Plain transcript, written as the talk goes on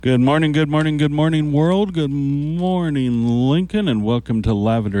Good morning, good morning, good morning, world. Good morning, Lincoln, and welcome to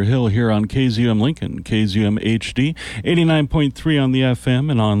Lavender Hill here on KZUM Lincoln, KZUM HD, 89.3 on the FM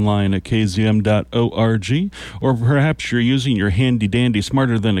and online at kzum.org. Or perhaps you're using your handy-dandy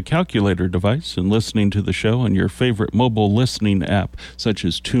smarter-than-a-calculator device and listening to the show on your favorite mobile listening app, such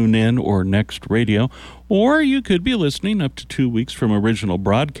as TuneIn or Next Radio. Or you could be listening up to 2 weeks from original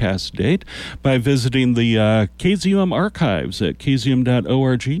broadcast date by visiting the KZUM archives at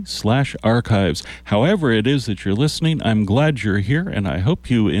kzum.org/archives. However it is that you're listening, I'm glad you're here, and I hope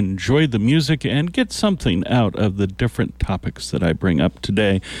you enjoy the music and get something out of the different topics that I bring up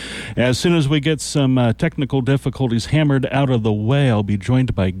today. As soon as we get some technical difficulties hammered out of the way, I'll be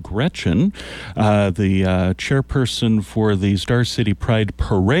joined by Gretchen, the chairperson for the Star City Pride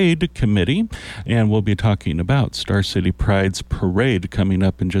Parade Committee, and we'll be talking about Star City Pride's parade coming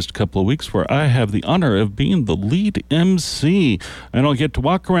up in just a couple of weeks, where I have the honor of being the lead MC. I don't get to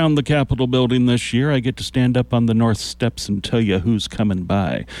walk around the Capitol building this year. I get to stand up on the north steps and tell you who's coming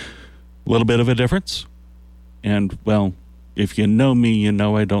by. A little bit of a difference. And, well, if you know me, you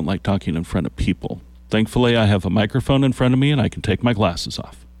know I don't like talking in front of people. Thankfully, I have a microphone in front of me and I can take my glasses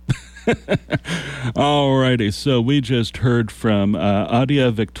off. Alrighty, so we just heard from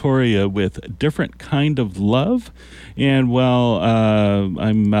Adia Victoria with Different Kind of Love. And while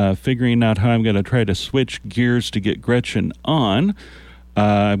I'm figuring out how I'm going to try to switch gears to get Gretchen on,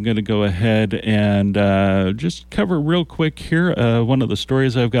 I'm going to go ahead and just cover real quick here one of the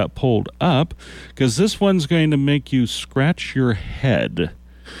stories I've got pulled up, because this one's going to make you scratch your head,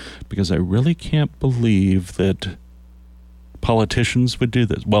 because I really can't believe that politicians would do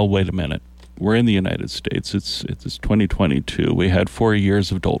this. Well, wait a minute. We're in the United States. It's 2022. We had 4 years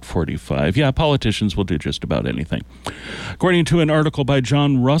of Adult 45. Yeah, politicians will do just about anything. According to an article by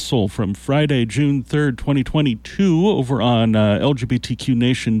John Russell from Friday, June 3rd, 2022, over on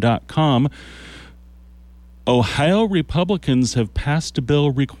LGBTQnation.com, Ohio Republicans have passed a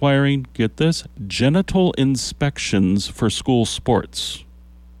bill requiring, get this, genital inspections for school sports.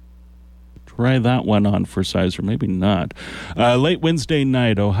 Try that one on for size, or maybe not. Late Wednesday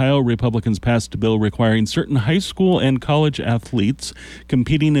night, Ohio Republicans passed a bill requiring certain high school and college athletes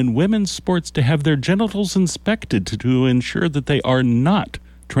competing in women's sports to have their genitals inspected to ensure that they are not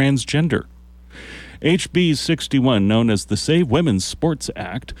transgender. HB 61, known as the Save Women's Sports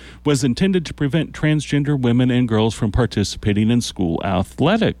Act, was intended to prevent transgender women and girls from participating in school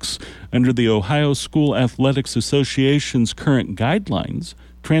athletics. Under the Ohio School Athletics Association's current guidelines,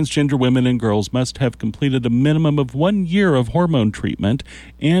 transgender women and girls must have completed a minimum of 1 year of hormone treatment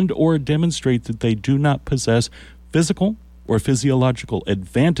and or demonstrate that they do not possess physical or physiological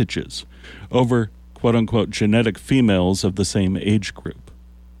advantages over quote-unquote genetic females of the same age group.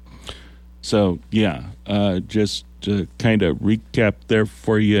 So, yeah, just to kind of recap there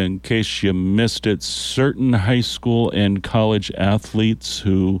for you in case you missed it, certain high school and college athletes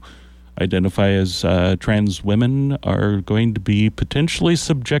who identify as trans women are going to be potentially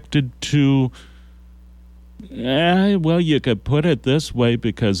subjected to, well, you could put it this way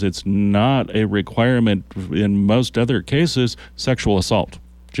because it's not a requirement in most other cases, sexual assault,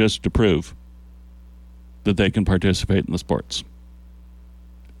 just to prove that they can participate in the sports.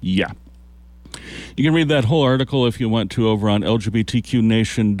 Yeah. You can read that whole article if you want to over on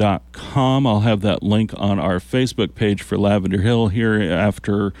LGBTQnation.com. I'll have that link on our Facebook page for Lavender Hill here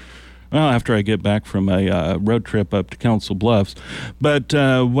after I get back from a road trip up to Council Bluffs. But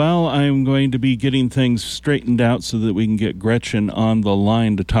while I'm going to be getting things straightened out so that we can get Gretchen on the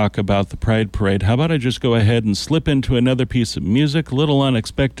line to talk about the Pride Parade, how about I just go ahead and slip into another piece of music? A little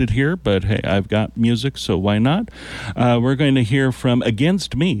unexpected here, but hey, I've got music, so why not? We're going to hear from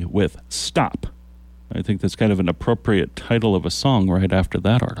Against Me with Stop. I think that's kind of an appropriate title of a song right after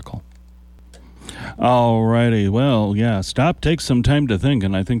that article. Alrighty, well, yeah, stop takes some time to think,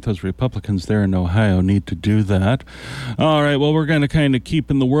 and I think those Republicans there in Ohio need to do that. All right, well, we're going to kind of keep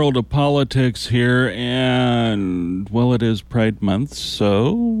in the world of politics here, and, well, it is Pride Month,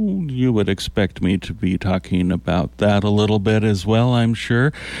 so you would expect me to be talking about that a little bit as well, I'm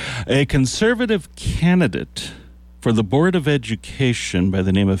sure. A conservative candidate for the Board of Education by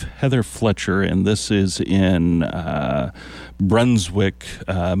the name of Heather Fletcher, and this is in Brunswick,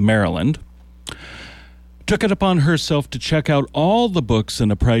 Maryland, took it upon herself to check out all the books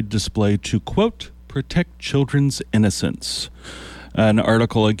in a Pride display to, quote, protect children's innocence. An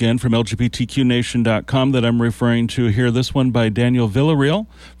article, again, from LGBTQnation.com that I'm referring to here, this one by Daniel Villarreal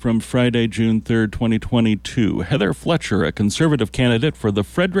from Friday, June 3rd, 2022. Heather Fletcher, a conservative candidate for the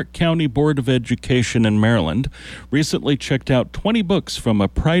Frederick County Board of Education in Maryland, recently checked out 20 books from a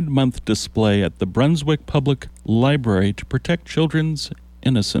Pride Month display at the Brunswick Public Library to protect children's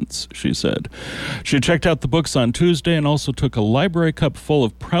innocence, she said. She checked out the books on Tuesday and also took a library cup full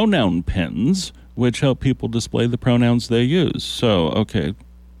of pronoun pens, which help people display the pronouns they use. So, okay,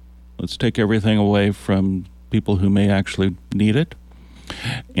 let's take everything away from people who may actually need it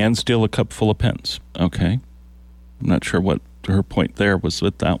and steal a cup full of pens. Okay. I'm not sure what her point there was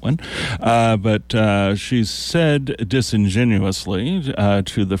with that one. But she said disingenuously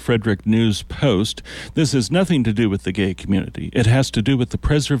to the Frederick News Post, "This has nothing to do with the gay community. It has to do with the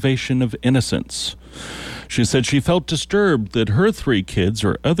preservation of innocence." She said she felt disturbed that her 3 kids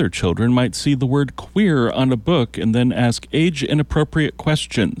or other children might see the word queer on a book and then ask age-inappropriate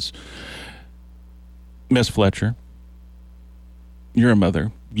questions. Miss Fletcher, you're a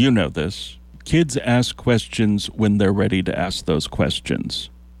mother. You know this. Kids ask questions when they're ready to ask those questions.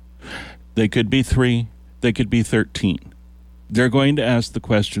 They could be 3, they could be 13. They're going to ask the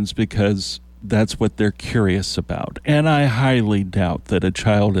questions because that's what they're curious about. And I highly doubt that a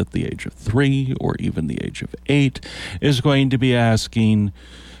child at the age of 3 or even the age of 8 is going to be asking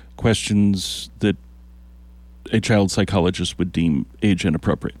questions that a child psychologist would deem age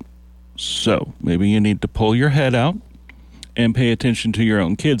inappropriate. So maybe you need to pull your head out and pay attention to your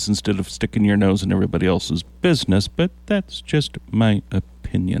own kids instead of sticking your nose in everybody else's business. But that's just my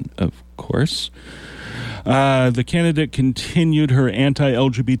opinion, of course. The candidate continued her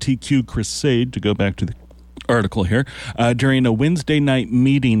anti-LGBTQ crusade, to go back to the article here, during a Wednesday night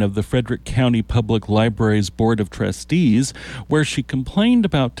meeting of the Frederick County Public Library's Board of Trustees, where she complained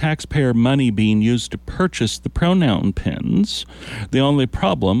about taxpayer money being used to purchase the pronoun pens. The only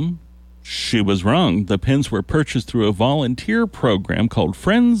problem, she was wrong. The pens were purchased through a volunteer program called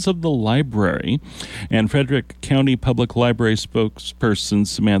Friends of the Library, and Frederick County Public Library spokesperson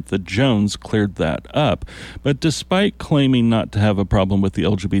Samantha Jones cleared that up. But despite claiming not to have a problem with the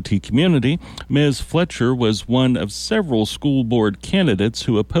LGBT community, Ms. Fletcher was one of several school board candidates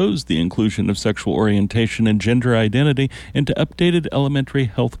who opposed the inclusion of sexual orientation and gender identity into updated elementary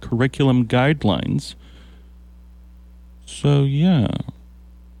health curriculum guidelines. So, yeah.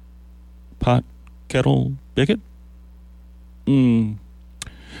 Pot, kettle, bigot?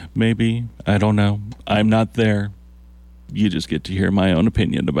 Maybe. I don't know. I'm not there. You just get to hear my own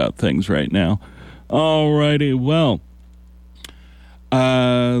opinion about things right now. All righty. Well,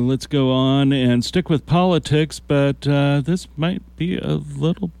 let's go on and stick with politics, but this might be a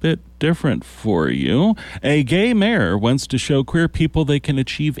little bit different for you. A gay mayor wants to show queer people they can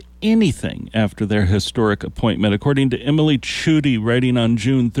achieve anything after their historic appointment, according to Emily Chudy, writing on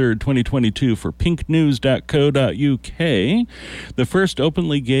June 3rd, 2022 for pinknews.co.uk. The first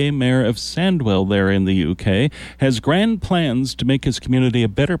openly gay mayor of Sandwell there in the UK has grand plans to make his community a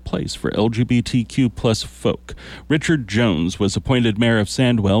better place for LGBTQ plus folk. Richard Jones was appointed mayor of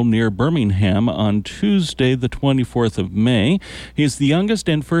Sandwell near Birmingham on Tuesday, the 24th of May. He's the youngest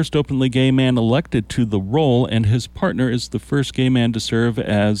and first openly gay man elected to the role, and his partner is the first gay man to serve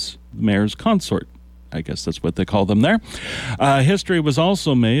as the mayor's consort. I guess that's what they call them there. History was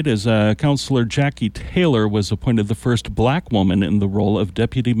also made as Councillor Jackie Taylor was appointed the first black woman in the role of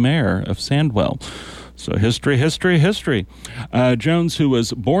deputy mayor of Sandwell. So history. Jones, who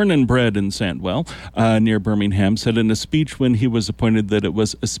was born and bred in Sandwell near Birmingham, said in a speech when he was appointed that it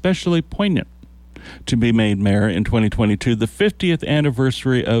was especially poignant to be made mayor in 2022, the 50th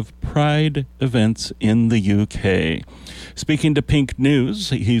anniversary of Pride events in the UK. Speaking to Pink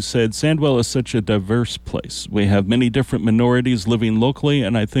News, he said, "Sandwell is such a diverse place. We have many different minorities living locally,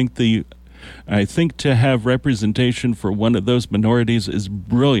 and I think to have representation for one of those minorities is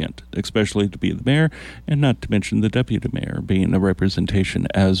brilliant, especially to be the mayor, and not to mention the deputy mayor being a representation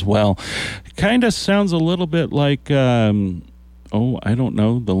as well." Kind of sounds a little bit like I don't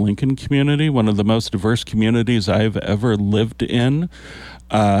know, the Lincoln community, one of the most diverse communities I've ever lived in.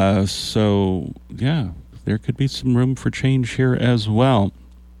 So, yeah, there could be some room for change here as well.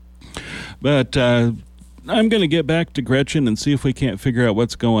 But I'm going to get back to Gretchen and see if we can't figure out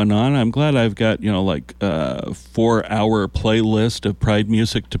what's going on. I'm glad I've got, a 4-hour playlist of Pride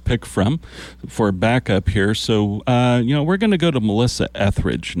music to pick from for backup here. So, we're going to go to Melissa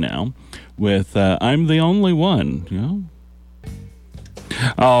Etheridge now with I'm the Only One,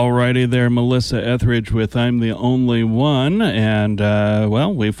 Alrighty there, Melissa Etheridge with I'm the Only One. And,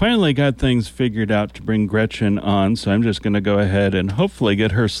 we finally got things figured out to bring Gretchen on, so I'm just going to go ahead and hopefully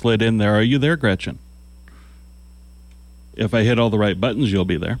get her slid in there. Are you there, Gretchen? If I hit all the right buttons, you'll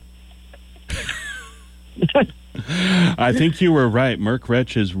be there. I think you were right. Merc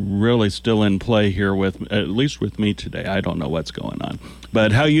Wretch is really still in play here, at least with me today. I don't know what's going on.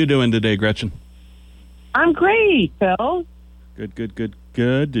 But how you doing today, Gretchen? I'm great, Phil.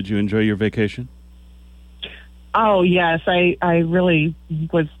 Good. Did you enjoy your vacation? Oh, yes. I really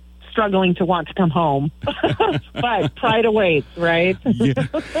was struggling to want to come home. But pride awaits, right? Yeah,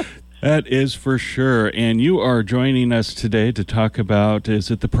 that is for sure. And you are joining us today to talk about, is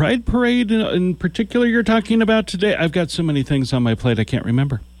it the Pride Parade in particular you're talking about today? I've got so many things on my plate I can't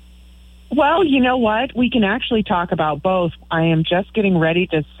remember. Well, you know what? We can actually talk about both. I am just getting ready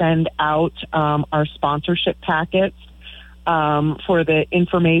to send out our sponsorship packets for the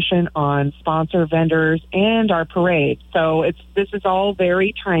information on sponsor vendors and our parade. So this is all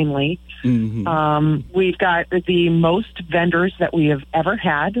very timely. Mm-hmm. We've got the most vendors that we have ever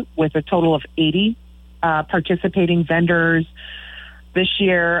had, with a total of 80 participating vendors this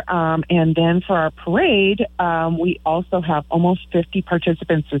year. And then for our parade, we also have almost 50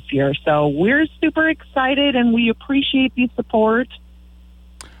 participants this year. So we're super excited, and we appreciate the support.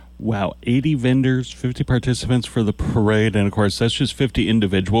 Wow, 80 vendors, 50 participants for the parade, and of course that's just 50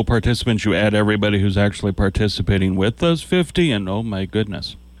 individual participants. You add everybody who's actually participating with those 50, and oh my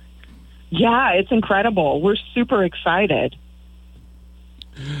goodness. Yeah, it's incredible. We're super excited.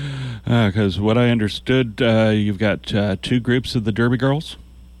 Because what I understood, you've got 2 groups of the Derby Girls?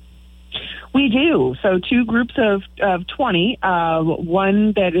 We do. So 2 groups of 20,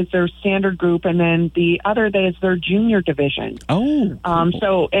 one that is their standard group, and then the other that is their junior division. Oh. Cool.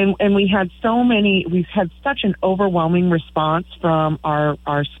 So, and we've had such an overwhelming response from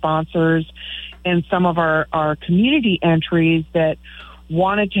our sponsors and some of our community entries that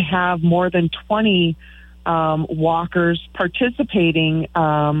wanted to have more than 20 walkers participating,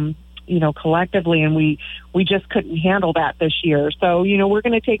 collectively, and we just couldn't handle that this year. So, we're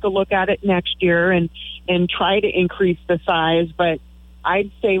going to take a look at it next year and try to increase the size, but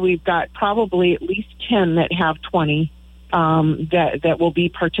I'd say we've got probably at least 10 that have 20 that will be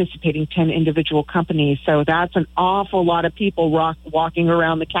participating, 10 individual companies. So that's an awful lot of people walking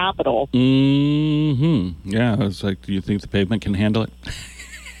around the Capitol. Mm-hmm. Yeah, it's like, do you think the pavement can handle it?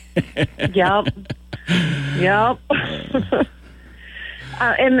 Yep.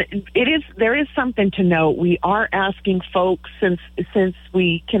 And there is something to note. We are asking folks, since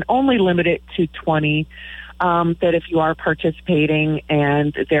we can only limit it to 20, that if you are participating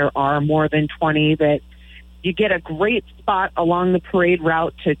and there are more than 20, that you get a great spot along the parade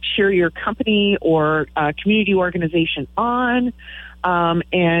route to cheer your company or community organization on.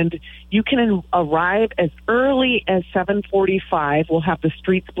 And you can arrive as early as 7:45. We'll have the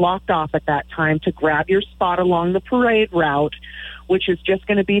streets blocked off at that time to grab your spot along the parade route, which is just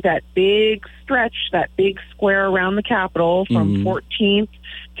going to be that big stretch, that big square around the Capitol from 14th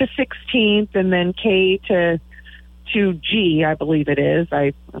to 16th, and then K to G, I believe it is.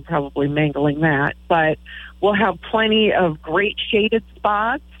 I'm probably mangling that. But we'll have plenty of great shaded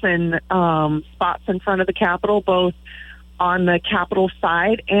spots and spots in front of the Capitol, both on the Capitol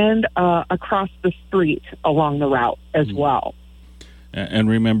side and across the street along the route as well. And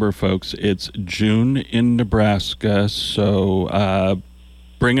remember, folks, it's June in Nebraska, so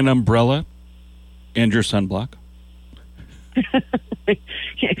bring an umbrella and your sunblock.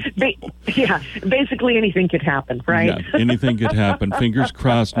 Yeah, basically anything could happen, right? Yeah, anything could happen. Fingers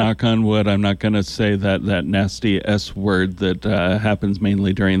crossed, knock on wood. I'm not going to say that nasty S word that happens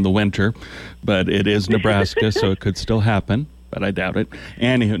mainly during the winter, but it is Nebraska, so it could still happen, but I doubt it.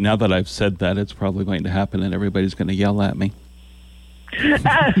 Anywho, now that I've said that, it's probably going to happen, and everybody's going to yell at me.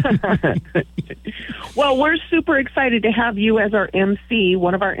 Well, we're super excited to have you as our MC,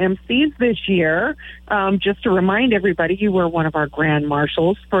 one of our MCs this year. Just to remind everybody, you were one of our grand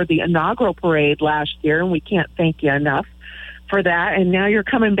marshals for the inaugural parade last year, and we can't thank you enough for that. And now you're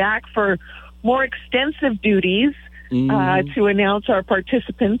coming back for more extensive duties to announce our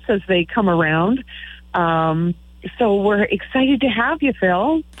participants as they come around. So we're excited to have you,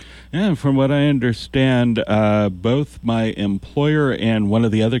 Phil. Yeah, from what I understand, both my employer and one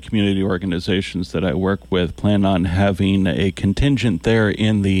of the other community organizations that I work with plan on having a contingent there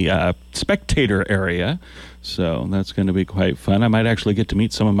in the spectator area. So that's going to be quite fun. I might actually get to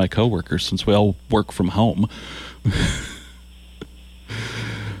meet some of my coworkers since we all work from home.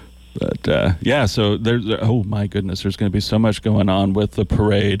 But, yeah, so oh my goodness, there's going to be so much going on with the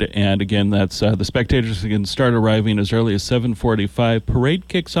parade. And again, that's the spectators can start arriving as early as 7:45. Parade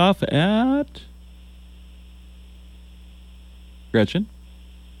kicks off at... Gretchen?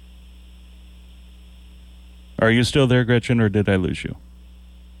 Are you still there, Gretchen, or did I lose you?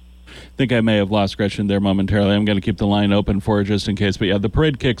 I think I may have lost Gretchen there momentarily. I'm going to keep the line open for her just in case. But yeah, the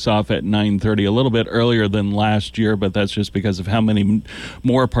parade kicks off at 9:30, a little bit earlier than last year, but that's just because of how many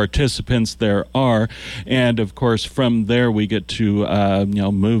more participants there are. And of course, from there we get to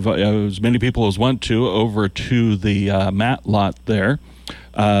move as many people as want to over to the mat lot there.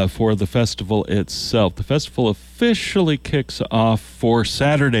 for the festival itself. The festival officially kicks off for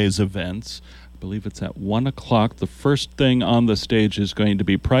Saturday's events. I believe it's at 1 o'clock. The first thing on the stage is going to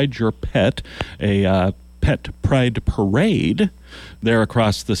be Pride Your Pet, a pet pride parade there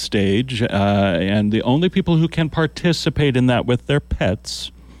across the stage. And the only people who can participate in that with their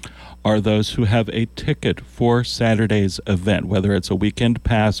pets are those who have a ticket for Saturday's event, whether it's a weekend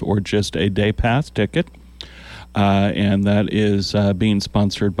pass or just a day pass ticket. And that is being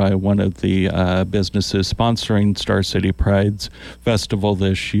sponsored by one of the businesses sponsoring Star City Pride's festival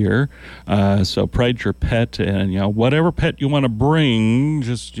this year. So Pride Your Pet, and whatever pet you want to bring,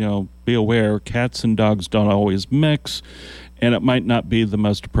 just be aware cats and dogs don't always mix, and it might not be the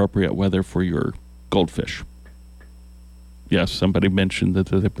most appropriate weather for your goldfish. Yes, somebody mentioned that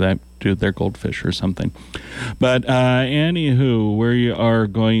they do their goldfish or something. But anywho, we are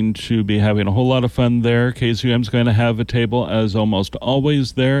going to be having a whole lot of fun there. KZUM's going to have a table, as almost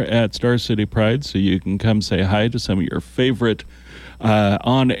always, there at Star City Pride, so you can come say hi to some of your favorite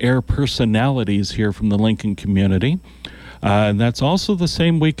on-air personalities here from the Lincoln community. And that's also the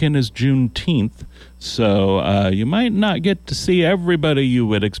same weekend as Juneteenth, so you might not get to see everybody you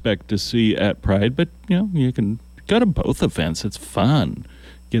would expect to see at Pride, but you can go to both events. It's fun.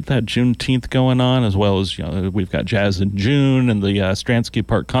 Get that Juneteenth going on, as well as we've got Jazz in June, and the Stransky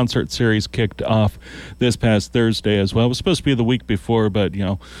Park concert series kicked off this past Thursday as well. It was supposed to be the week before, but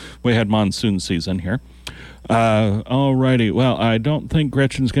we had monsoon season here. Alrighty, well, I don't think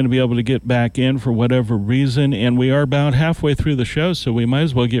Gretchen's going to be able to get back in for whatever reason, and we are about halfway through the show, so we might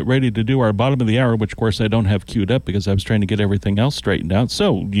as well get ready to do our bottom of the hour, which of course I don't have queued up because I was trying to get everything else straightened out.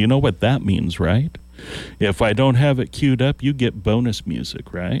 So you know what that means, right? If I don't have it queued up, you get bonus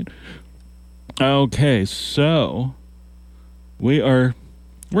music, right? Okay, so we're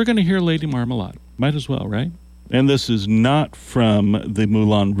going to hear Lady Marmalade. Might as well, right? And this is not from the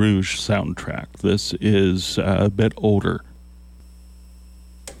Moulin Rouge soundtrack. This is a bit older.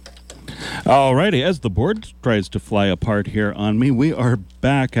 Alrighty, as the board tries to fly apart here on me, we are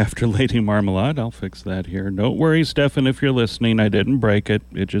back after Lady Marmalade. I'll fix that here. Don't worry, Stefan, if you're listening. I didn't break it.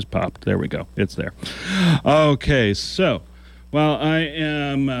 It just popped. There we go. It's there. Okay, so while I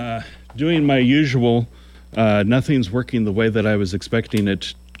am doing my usual nothing's working the way that I was expecting it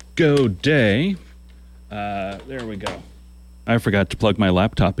to go day, there we go. I forgot to plug my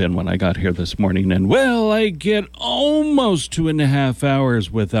laptop in when I got here this morning, and I get almost 2.5 hours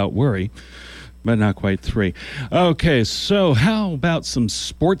without worry, but not quite 3. Okay, so how about some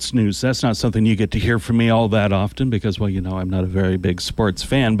sports news? That's not something you get to hear from me all that often because, I'm not a very big sports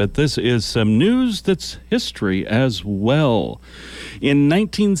fan, but this is some news that's history as well. In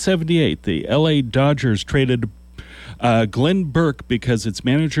 1978, the LA Dodgers traded Glenn Burke because its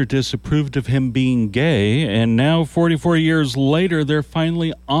manager disapproved of him being gay, and now 44 years later they're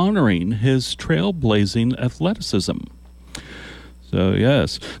finally honoring his trailblazing athleticism. So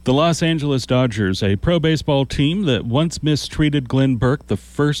yes, the Los Angeles Dodgers, a pro baseball team that once mistreated Glenn Burke, the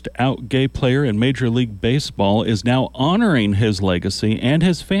first out gay player in Major League Baseball, is now honoring his legacy and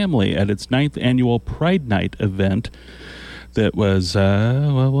his family at its 9th annual Pride Night event that was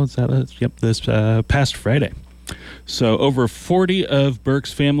this past Friday. So over 40 of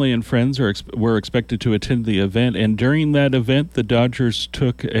Burke's family and friends were expected to attend the event, and during that event, the Dodgers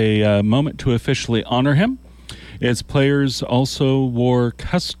took a moment to officially honor him. Its players also wore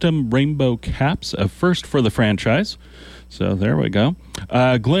custom rainbow caps, a first for the franchise. So there we go.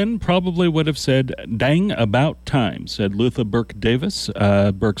 Glenn probably would have said, "Dang about time," said Luther Burke Davis,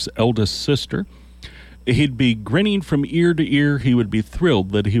 Burke's eldest sister. He'd be grinning from ear to ear. He would be thrilled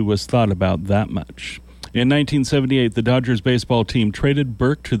that he was thought about that much. In 1978, the Dodgers baseball team traded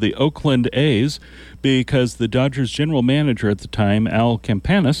Burke to the Oakland A's because the Dodgers general manager at the time, Al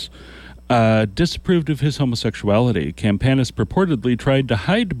Campanis, disapproved of his homosexuality. Campanis purportedly tried to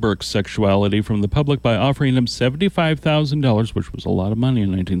hide Burke's sexuality from the public by offering him $75,000, which was a lot of money in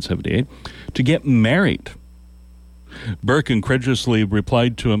 1978, to get married. Burke incredulously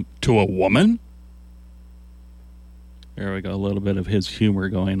replied to him, "To a woman?" There we go, a little bit of his humor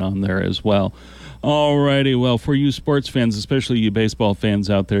going on there as well. Alrighty, well, for you sports fans, especially you baseball fans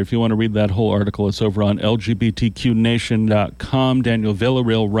out there, if you want to read that whole article, it's over on LGBTQnation.com. Daniel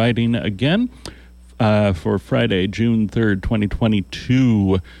Villarreal writing again for Friday, June 3rd,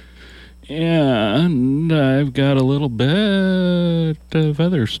 2022. And I've got a little bit of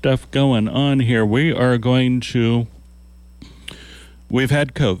other stuff going on here. We've had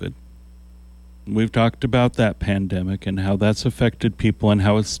COVID. We've talked about that pandemic and how that's affected people and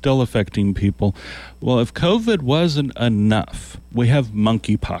how it's still affecting people. Well, if COVID wasn't enough, we have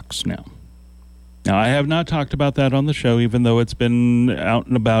monkeypox now. Now, I have not talked about that on the show, even though it's been out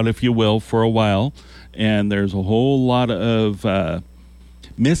and about, if you will, for a while. And there's a whole lot of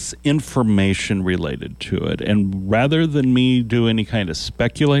misinformation related to it. And rather than me do any kind of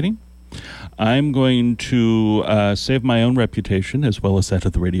speculating, I'm going to save my own reputation as well as that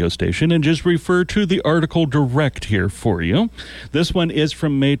of the radio station and just refer to the article direct here for you. This one is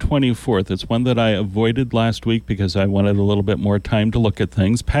from May 24th. It's one that I avoided last week because I wanted a little bit more time to look at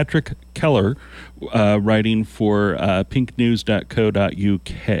things. Patrick Keller, writing for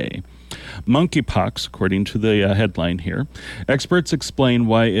pinknews.co.uk. Monkeypox, according to the headline here, experts explain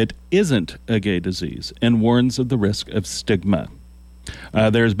why it isn't a gay disease and warns of the risk of stigma.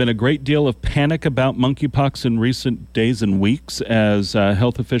 There's been a great deal of panic about monkeypox in recent days and weeks as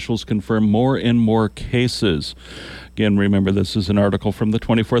health officials confirm more and more cases. Again, remember, this is an article from the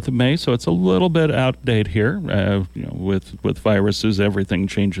 24th of May, so it's a little bit outdated here. With viruses, everything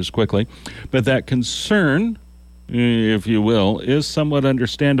changes quickly. But that concern, if you will, is somewhat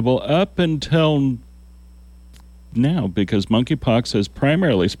understandable up until now, because monkeypox has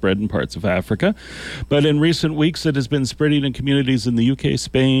primarily spread in parts of Africa, but in recent weeks it has been spreading in communities in the UK,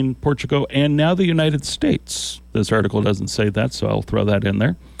 Spain, Portugal, and now the United States. This article doesn't say that, so I'll throw that in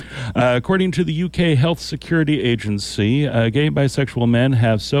there. According to the UK Health Security Agency, gay and bisexual men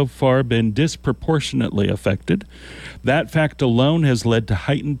have so far been disproportionately affected. That fact alone has led to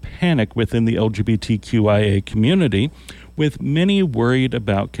heightened panic within the LGBTQIA community, with many worried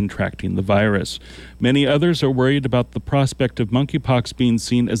about contracting the virus. Many others are worried about the prospect of monkeypox being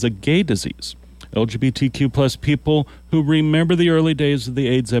seen as a gay disease. LGBTQ plus people who remember the early days of the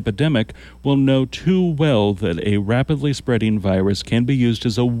AIDS epidemic will know too well that a rapidly spreading virus can be used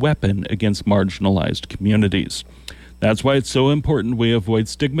as a weapon against marginalized communities. That's why it's so important we avoid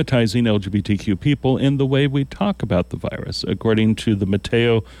stigmatizing LGBTQ people in the way we talk about the virus. According to the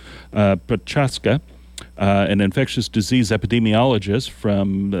Matteo Prochaska, an infectious disease epidemiologist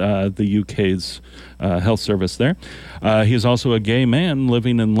from the UK's health service there. He's also a gay man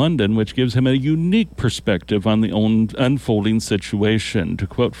living in London, which gives him a unique perspective on the unfolding situation. To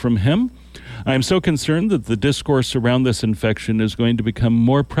quote from him, "I am so concerned that the discourse around this infection is going to become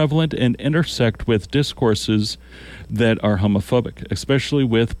more prevalent and intersect with discourses that are homophobic, especially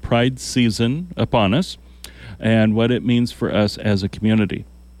with Pride season upon us and what it means for us as a community.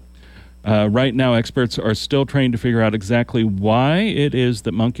 Right now, experts are still trying to figure out exactly why it is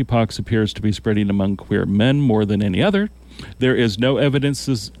that monkeypox appears to be spreading among queer men more than any other. There is no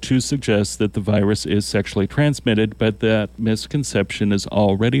evidence to suggest that the virus is sexually transmitted, but that misconception is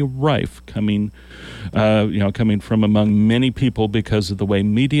already rife, coming from among many people because of the way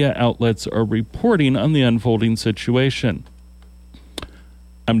media outlets are reporting on the unfolding situation."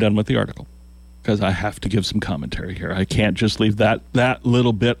 I'm done with the article, because I have to give some commentary here. I can't just leave that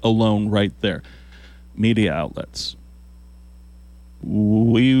little bit alone right there. Media outlets.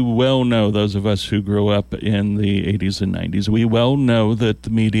 We well know, those of us who grew up in the 80s and 90s, we well know that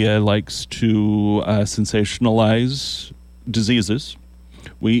the media likes to sensationalize diseases.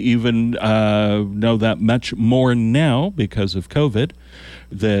 We even know that much more now because of COVID,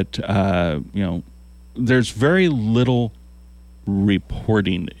 that, there's very little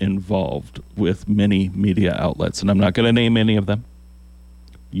reporting involved with many media outlets, and I'm not going to name any of them.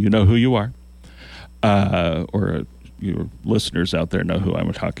 You know who you are, or your listeners out there know who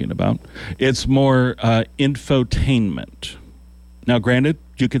I'm talking about. It's more infotainment. Now, granted,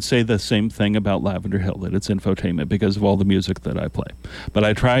 you could say the same thing about Lavender Hill, that it's infotainment because of all the music that I play. But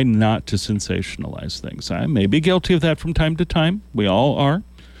I try not to sensationalize things. I may be guilty of that from time to time. We all are.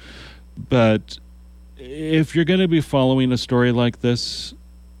 But if you're going to be following a story like this,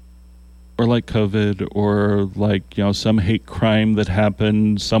 or like COVID, or like, some hate crime that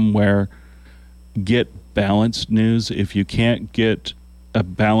happened somewhere, get balanced news. If you can't get a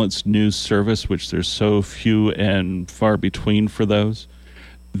balanced news service, which there's so few and far between for those,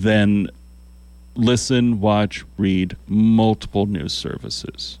 then listen, watch, read multiple news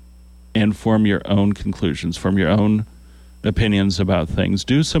services and form your own conclusions, form your own opinions about things.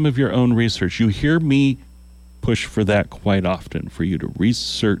 Do some of your own research. You hear me push for that quite often, for you to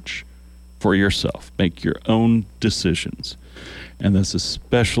research for yourself, make your own decisions. And that's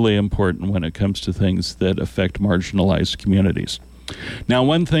especially important when it comes to things that affect marginalized communities. Now,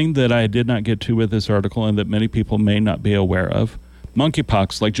 one thing that I did not get to with this article, and that many people may not be aware of,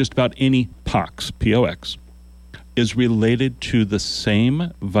 monkeypox, like just about any pox, P-O-X, is related to the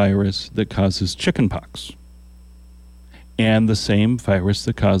same virus that causes chickenpox and the same virus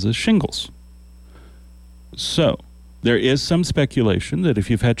that causes shingles. So, there is some speculation that if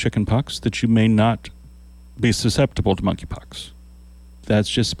you've had chickenpox, that you may not be susceptible to monkeypox. That's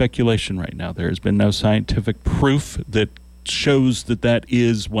just speculation right now. There has been no scientific proof that shows that that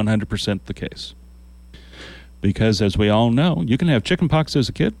is 100% the case. Because as we all know, you can have chickenpox as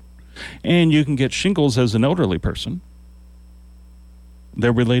a kid, and you can get shingles as an elderly person.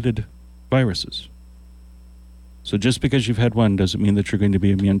 They're related viruses. So just because you've had one doesn't mean that you're going to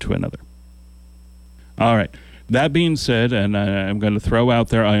be immune to another. All right. That being said, and I'm going to throw out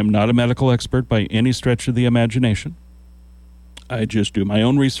there, I am not a medical expert by any stretch of the imagination. I just do my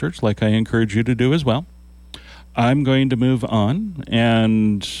own research like I encourage you to do as well. I'm going to move on,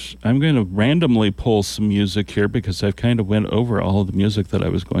 and I'm going to randomly pull some music here because I've kind of went over all of the music that I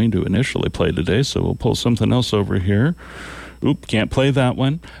was going to initially play today, so we'll pull something else over here. Oop, can't play that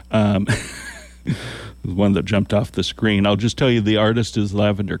one. The one that jumped off the screen. I'll just tell you the artist is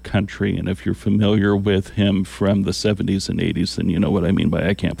Lavender Country, and if you're familiar with him from the 70s and 80s, then you know what I mean by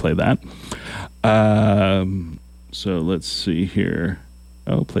I can't play that. So let's see here.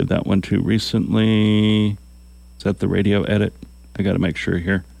 Oh, played that one too recently. Is that the radio edit? I got to make sure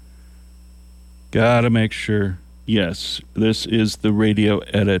here. Got to make sure. Yes, this is the radio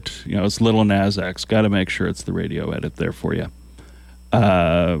edit. You know, it's Little Nas X. Got to make sure it's the radio edit there for you.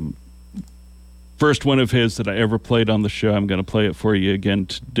 First one of his that I ever played on the show. I'm going to play it for you again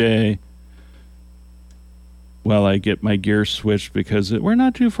today while I get my gear switched because we're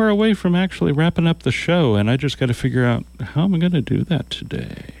not too far away from actually wrapping up the show, and I just got to figure out how am I going to do that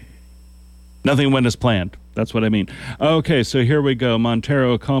today. Nothing went as planned. That's what I mean. Okay, so here we go.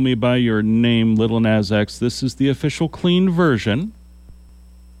 Montero, Call Me By Your Name, Little Nas X. This is the official clean version.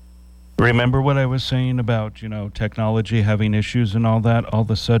 Remember what I was saying about, technology having issues and all that? All of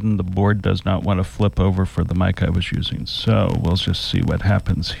a sudden, the board does not want to flip over for the mic I was using. So we'll just see what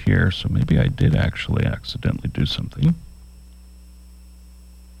happens here. So maybe I did actually accidentally do something.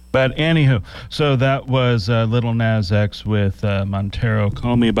 But anywho, so that was Little Nas X with Montero,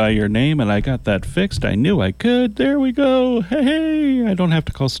 Call Me By Your Name, and I got that fixed. I knew I could. There we go. Hey, I don't have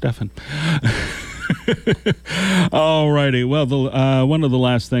to call Stefan. All righty. Well, one of the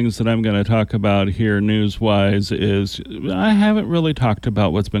last things that I'm going to talk about here news-wise is I haven't really talked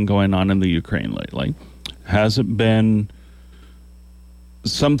about what's been going on in the Ukraine lately. Hasn't been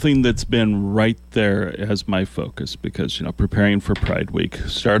something that's been right there as my focus because, preparing for Pride Week,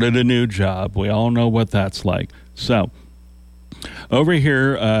 started a new job. We all know what that's like. So over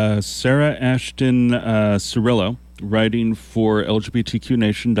here, Sarah Ashton Cirillo, writing for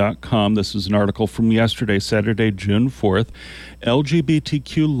LGBTQnation.com. This is an article from yesterday, Saturday, June 4th.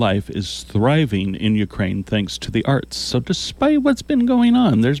 LGBTQ life is thriving in Ukraine thanks to the arts. So despite what's been going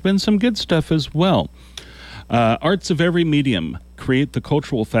on, there's been some good stuff as well. Arts of every medium create the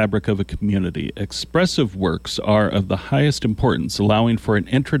cultural fabric of a community. Expressive works are of the highest importance, allowing for an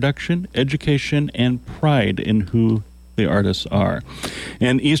introduction, education, and pride in who the artists are.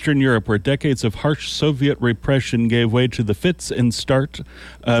 In Eastern Europe, where decades of harsh Soviet repression gave way to the fits and start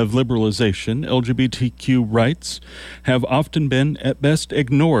of liberalization, LGBTQ rights have often been at best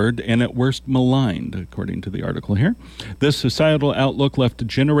ignored and at worst maligned, according to the article here. This societal outlook left a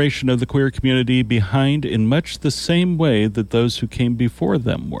generation of the queer community behind in much the same way that those who came before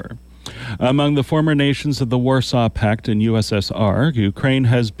them were. Among the former nations of the Warsaw Pact and USSR, Ukraine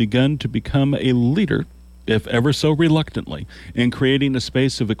has begun to become a leader, if ever so reluctantly, in creating a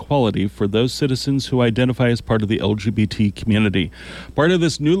space of equality for those citizens who identify as part of the LGBT community. Part of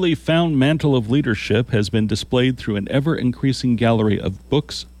this newly found mantle of leadership has been displayed through an ever-increasing gallery of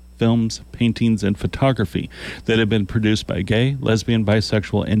books, films, paintings, and photography that have been produced by gay, lesbian,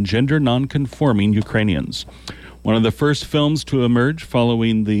 bisexual, and gender non-conforming Ukrainians. One of the first films to emerge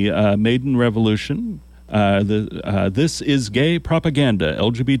following the Maidan Revolution, This Is Gay Propaganda,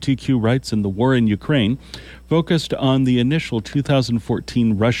 LGBTQ Rights and the War in Ukraine, focused on the initial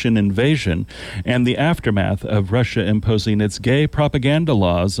 2014 Russian invasion and the aftermath of Russia imposing its gay propaganda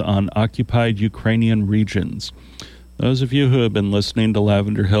laws on occupied Ukrainian regions. Those of you who have been listening to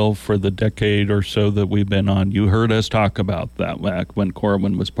Lavender Hill for the decade or so that we've been on, you heard us talk about that back when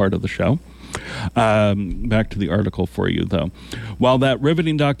Corwin was part of the show. Back to the article for you, though. While that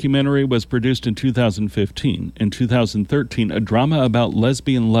riveting documentary was produced in 2015, in 2013, a drama about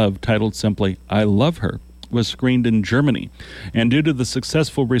lesbian love titled simply, I Love Her, was screened in Germany. And due to the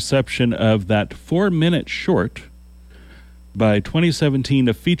successful reception of that 4-minute short, by 2017,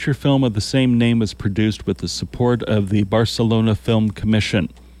 a feature film of the same name was produced with the support of the Barcelona Film Commission.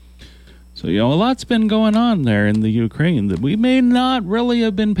 So, a lot's been going on there in the Ukraine that we may not really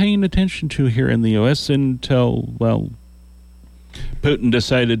have been paying attention to here in the U.S. until, Putin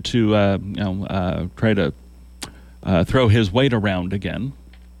decided to try to throw his weight around again.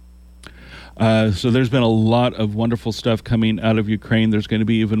 So there's been a lot of wonderful stuff coming out of Ukraine. There's going to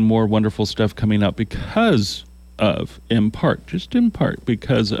be even more wonderful stuff coming out because of, just in part,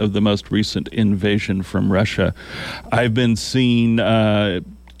 because of the most recent invasion from Russia. I've been seeing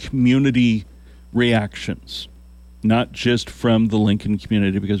community reactions, not just from the Lincoln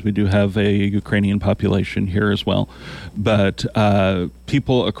community, because we do have a Ukrainian population here as well, but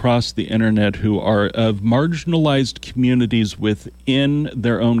people across the internet who are of marginalized communities within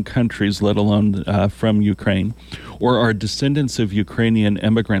their own countries, let alone from Ukraine, or are descendants of Ukrainian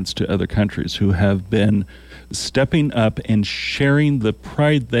immigrants to other countries who have been stepping up and sharing the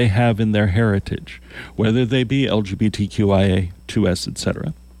pride they have in their heritage, whether they be LGBTQIA2S,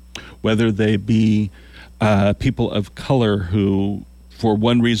 etc., whether they be people of color who, for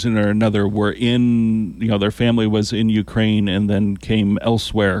one reason or another, were in, their family was in Ukraine and then came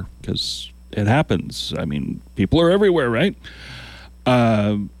elsewhere, because it happens. I mean, people are everywhere, right?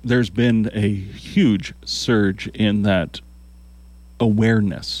 There's been a huge surge in that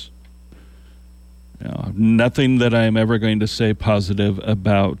awareness. Nothing that I'm ever going to say positive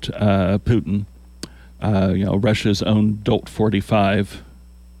about Putin. Russia's own Dolt 45.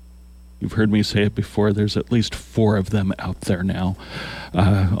 You've heard me say it before. There's at least 4 of them out there now,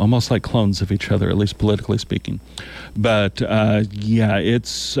 almost like clones of each other, at least politically speaking. But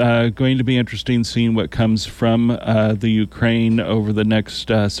it's going to be interesting seeing what comes from the Ukraine over the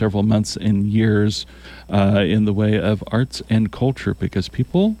next several months and years in the way of arts and culture, because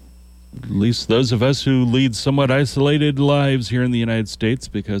people, at least those of us who lead somewhat isolated lives here in the United States,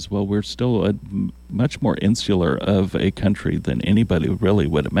 because, well, we're still a much more insular of a country than anybody really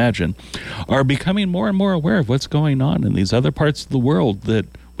would imagine, are becoming more and more aware of what's going on in these other parts of the world that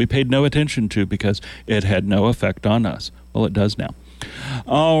we paid no attention to because it had no effect on us. Well, it does now.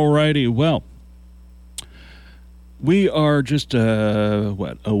 All righty, well, we are just, a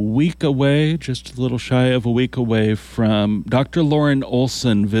week away, just a little shy of a week away from Dr. Lauren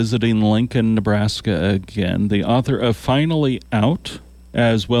Olson visiting Lincoln, Nebraska again, the author of Finally Out,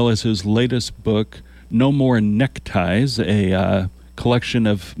 as well as his latest book, No More Neckties, a collection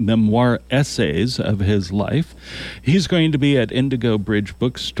of memoir essays of his life. He's going to be at Indigo Bridge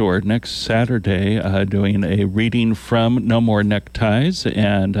Bookstore next Saturday doing a reading from No More Neckties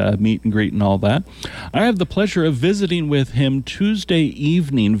and meet and greet and all that. I have the pleasure of visiting with him Tuesday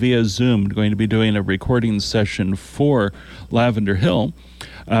evening via Zoom. Going to be doing a recording session for Lavender Hill.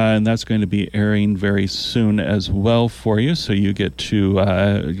 And that's going to be airing very soon as well for you, so you get to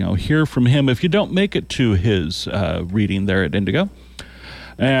hear from him if you don't make it to his reading there at Indigo.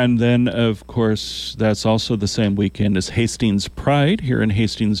 And then, of course, that's also the same weekend as Hastings Pride here in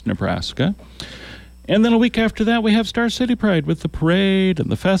Hastings, Nebraska. And then a week after that, we have Star City Pride with the parade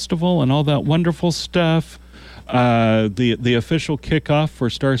and the festival and all that wonderful stuff. The official kickoff for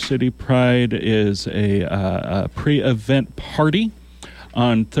Star City Pride is a pre-event party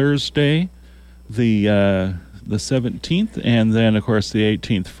on Thursday, the 17th, and then, of course, the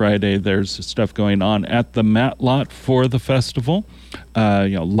 18th, Friday, there's stuff going on at the Mat Lot for the festival.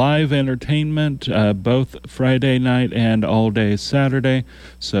 Live entertainment, both Friday night and all day Saturday.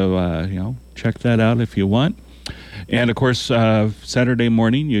 So, check that out if you want. And, of course, Saturday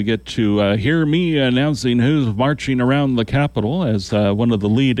morning, you get to hear me announcing who's marching around the Capitol as one of the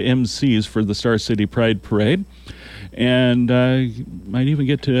lead MCs for the Star City Pride Parade. And you might even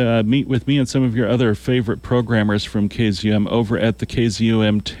get to meet with me and some of your other favorite programmers from KZUM over at the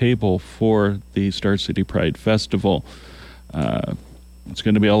KZUM table for the Star City Pride Festival. It's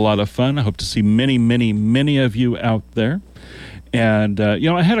going to be a lot of fun. I hope to see many, many, many of you out there. And,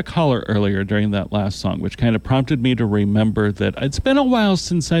 I had a caller earlier during that last song, which kind of prompted me to remember that it's been a while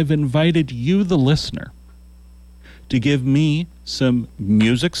since I've invited you, the listener, to give me some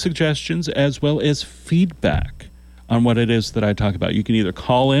music suggestions as well as feedback on what it is that I talk about. You can either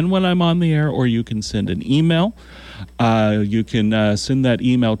call in when I'm on the air or you can send an email. You can send that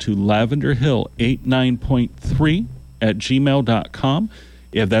email to lavenderhill89.3@gmail.com.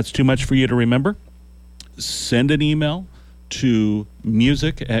 If that's too much for you to remember, send an email to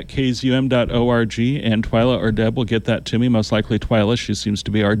music@kzum.org, and Twyla or Deb will get that to me. Most likely Twyla. She seems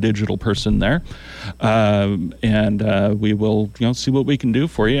to be our digital person there. And we will see what we can do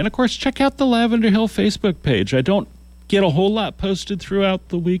for you. And, of course, check out the Lavender Hill Facebook page. I don't get a whole lot posted throughout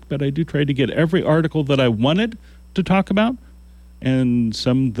the week, but I do try to get every article that I wanted to talk about and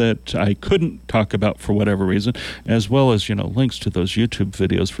some that I couldn't talk about for whatever reason, as well as, links to those YouTube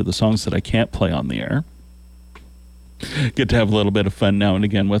videos for the songs that I can't play on the air. Get to have a little bit of fun now and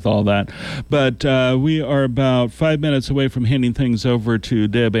again with all that. But we are about 5 minutes away from handing things over to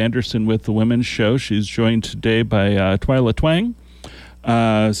Deb Anderson with the Women's Show. She's joined today by Twyla Twang.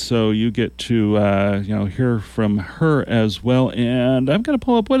 So you get to hear from her as well. And I'm going to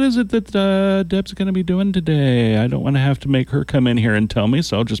pull up, what is it that Deb's going to be doing today? I don't want to have to make her come in here and tell me,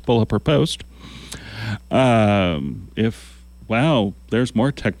 so I'll just pull up her post. Wow, there's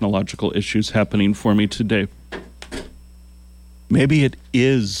more technological issues happening for me today. Maybe it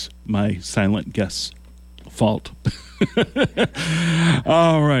is my silent guest's fault.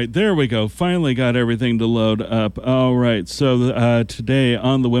 All right, there we go. Finally got everything to load up. All right, so today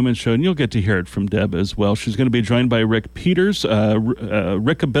on the Women's Show, and you'll get to hear it from Deb as well, she's going to be joined by Rick Peters,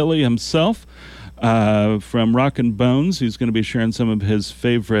 Rickabilly himself, from Rock and Bones. He's going to be sharing some of his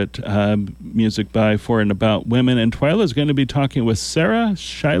favorite music by, for, and about women. And Twyla is going to be talking with Sarah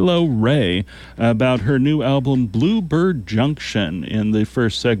Shiloh Ray about her new album, Bluebird Junction, in the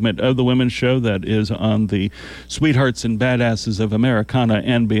first segment of the Women's Show that is on the Sweethearts and Badasses of Americana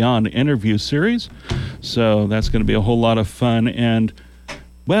and Beyond interview series. So that's going to be a whole lot of fun. And,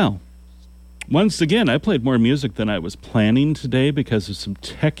 well, once again, I played more music than I was planning today because of some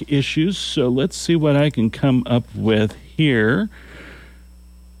tech issues. So let's see what I can come up with here.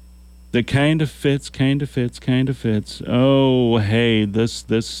 That kind of fits. Oh, hey, this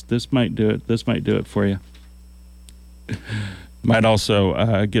might do it. This might do it for you. Might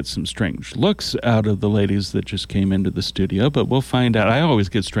also get some strange looks out of the ladies that just came into the studio, but we'll find out. I always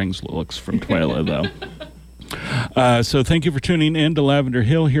get strange looks from Twyla, though. So thank you for tuning in to Lavender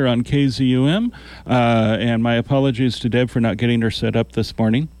Hill here on KZUM. And my apologies to Deb for not getting her set up this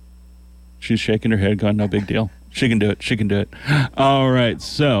morning. She's shaking her head, going, no big deal. She can do it. She can do it. All right.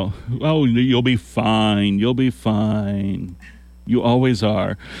 So, you'll be fine. You'll be fine. You always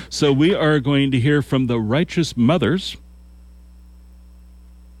are. So we are going to hear from the Righteous Mothers,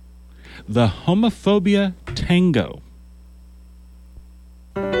 the Homophobia Tango.